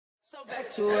Back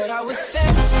to what I was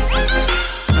saying.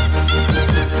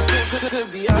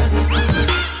 Could be us.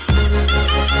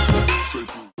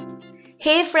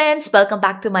 Hey friends, welcome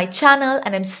back to my channel,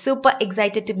 and I'm super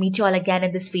excited to meet you all again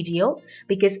in this video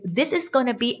because this is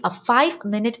gonna be a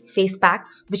 5-minute face pack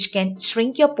which can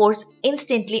shrink your pores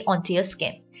instantly onto your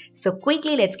skin. So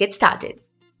quickly, let's get started.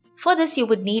 For this, you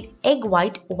would need egg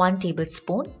white 1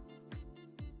 tablespoon,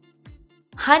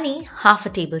 honey half a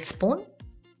tablespoon,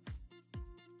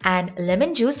 and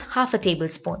lemon juice half a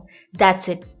tablespoon. That's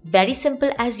it. Very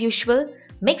simple as usual.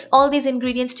 Mix all these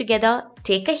ingredients together,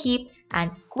 take a heap and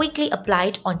quickly apply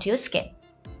it onto your skin.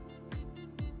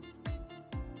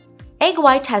 Egg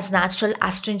white has natural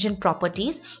astringent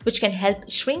properties which can help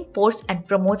shrink pores and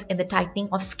promotes in the tightening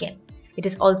of skin. It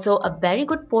is also a very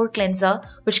good pore cleanser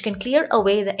which can clear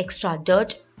away the extra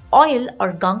dirt, oil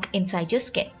or gunk inside your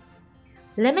skin.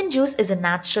 Lemon juice is a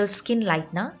natural skin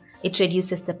lightener. It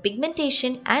reduces the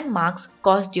pigmentation and marks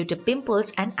caused due to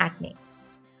pimples and acne.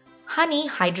 Honey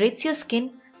hydrates your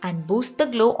skin and boosts the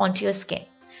glow onto your skin.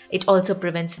 It also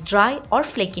prevents dry or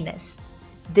flakiness.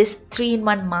 This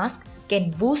 3-in-1 mask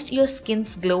can boost your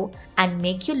skin's glow and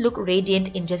make you look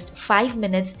radiant in just 5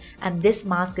 minutes, and this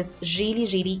mask is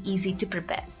really easy to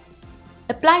prepare.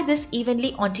 Apply this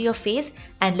evenly onto your face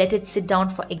and let it sit down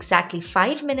for exactly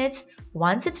 5 minutes.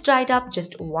 Once it's dried up,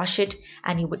 just wash it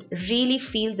and you would really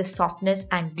feel the softness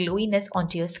and glowiness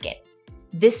onto your skin.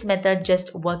 This method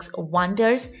just works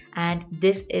wonders, and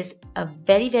this is a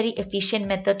very efficient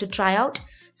method to try out.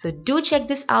 So do check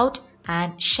this out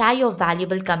and share your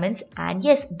valuable comments, and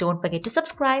yes, don't forget to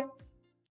subscribe.